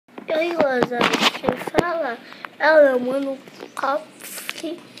perigosa, deixa eu falar. Ela, mano,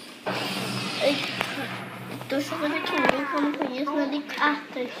 cofre. Eita, tô jogando aqui mesmo que eu não conheço nada de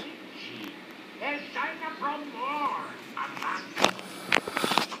cartas.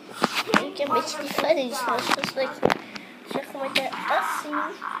 Que é bem diferente, são as pessoas aqui. Já cometer assim,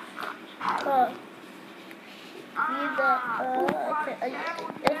 ó. Vida,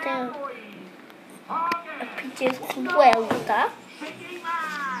 eu tenho a pedir com duelo, tá?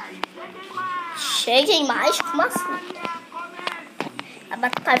 Cheguem mais, como assim? A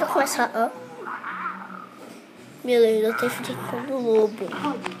batalha vai começar, ó. Beleza, eu tenho que pedir com o lobo.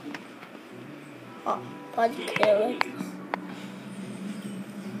 Ó, pode crer.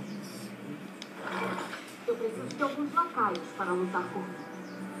 Eu preciso de alguns lacaios para lutar por mim.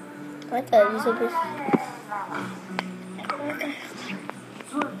 Vai tá, eu preciso.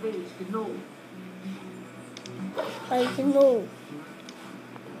 Sua vez, Gnou. Vai de novo.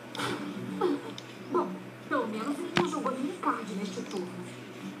 Bom, pelo menos ele não jogou nenhum card neste turno.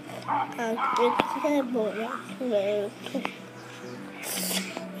 Ah, que é bom, né?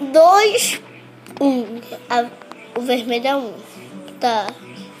 2, 1. O vermelho é 1. Tá.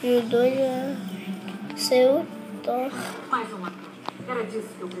 E o 2 é seu. Mais uma. Era disso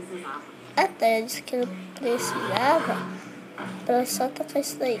que eu precisava. Até disse que eu precisava pra só tocar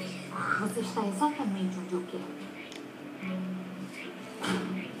isso daí. Você está exatamente onde eu quero.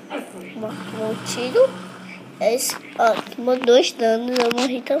 Marcou um tiro. Esse, ó, tomou 2 danos, eu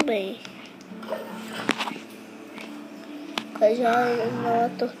morri também. Eu já não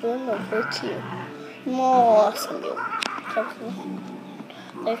atortou não, foi tiro. Nossa, meu.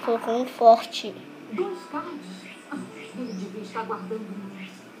 Ele colocou um forte. 2 cards? Ele devia estar guardando um.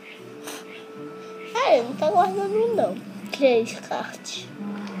 Ele não tá guardando não. 3 cartas.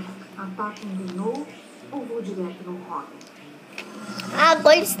 Ataque um Gnou ou vou direto no Robin?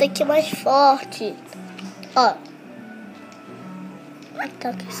 Agora esse daqui é mais forte. Ó.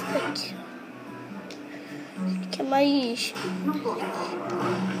 Ataca esse daqui. Esse aqui é mais. Não posso.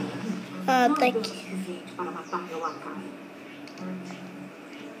 Ah, Não tá é aqui. suficiente para matar meu lacaio.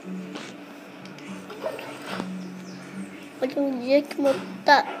 Hoje é um dia que meu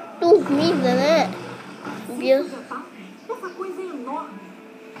tá dormindo, né? Meu. Essa coisa é enorme.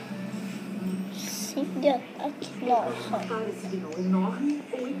 5 de ataque. Nossa. Matar esse Gnou enorme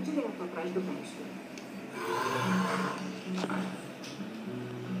ou ir direto atrás do mestre.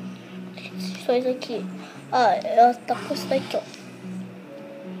 Esses dois aqui. Ó, ela tá com isso daqui, ó.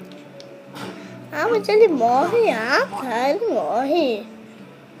 Ah, mas ele morre. Ah, tá, ele morre.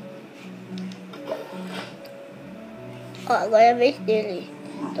 Ó, agora é a vez dele.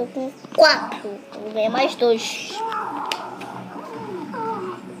 Tô com 4. Vou ganhar mais 2.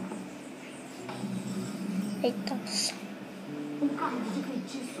 Eita. Um card de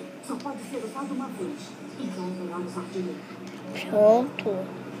feitiço só pode ser usado uma vez. Então é melhor usar direito. Pronto.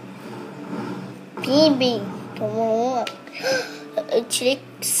 Bim. Tomou uma. Eu tirei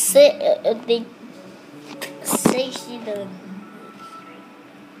 6. Eu dei 6 de dano.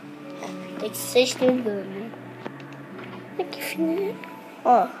 Dei 6 de dano. Que fim.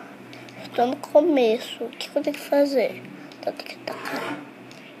 Ó. Estou no começo. O que eu tenho que fazer? Então tem que atacar.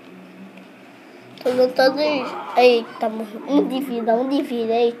 Tô lutando. Eita, 1 de vida, 1 de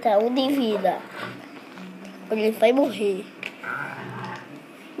vida. Eita, 1 de vida. Ele vai morrer.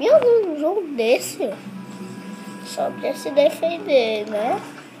 Meu Deus, um jogo desse. Só pra se defender, né?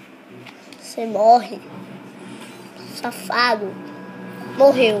 Você morre. Safado.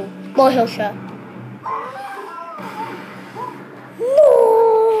 Morreu. Morreu já.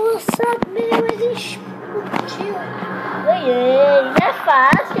 Nossa, meu, explodiu. Ganhei. Não é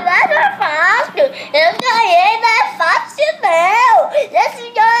fácil, né? Não é fácil. Eu ganhei, não é fácil, não. Esse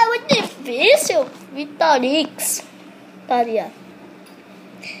jogo é muito difícil. Vitorix. Paria.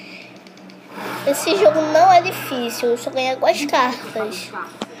 Esse jogo não é difícil. Eu só ganhei com as cartas.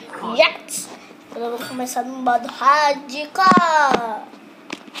 Yes! Eu vou começar no modo radical.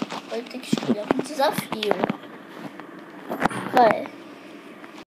 Eu tenho que escolher um desafio. Vai.